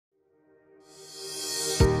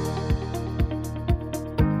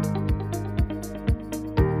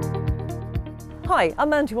Hi, I'm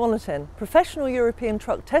Mandy Wannerton, professional European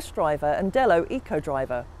truck test driver and Delo eco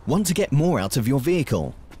driver. Want to get more out of your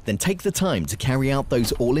vehicle? Then take the time to carry out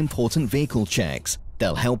those all-important vehicle checks.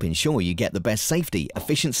 They'll help ensure you get the best safety,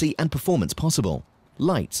 efficiency and performance possible.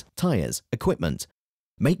 Lights, tyres, equipment.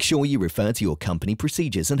 Make sure you refer to your company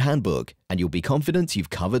procedures and handbook, and you'll be confident you've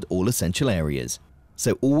covered all essential areas.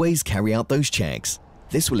 So always carry out those checks.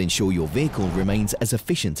 This will ensure your vehicle remains as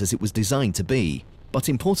efficient as it was designed to be. But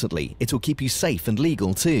importantly, it will keep you safe and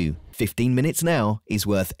legal too. 15 minutes now is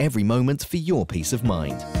worth every moment for your peace of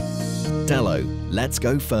mind. Delo, let's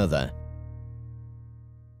go further.